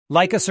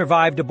Laika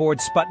survived aboard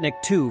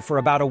Sputnik 2 for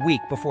about a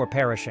week before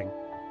perishing.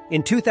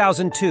 In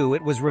 2002,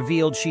 it was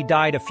revealed she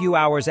died a few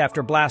hours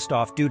after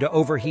blastoff due to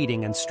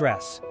overheating and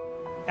stress.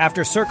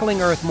 After circling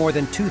Earth more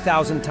than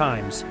 2,000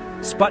 times,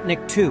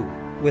 Sputnik 2,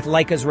 with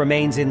Laika's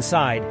remains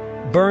inside,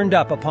 burned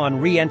up upon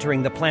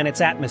re-entering the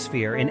planet's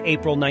atmosphere in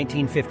April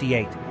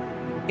 1958.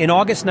 In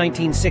August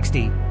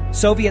 1960,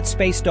 Soviet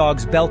space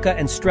dogs Belka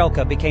and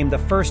Strelka became the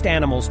first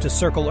animals to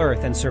circle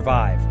Earth and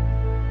survive.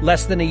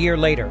 Less than a year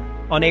later,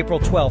 on April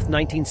 12,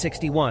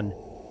 1961,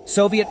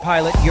 Soviet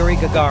pilot Yuri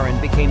Gagarin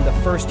became the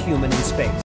first human in space.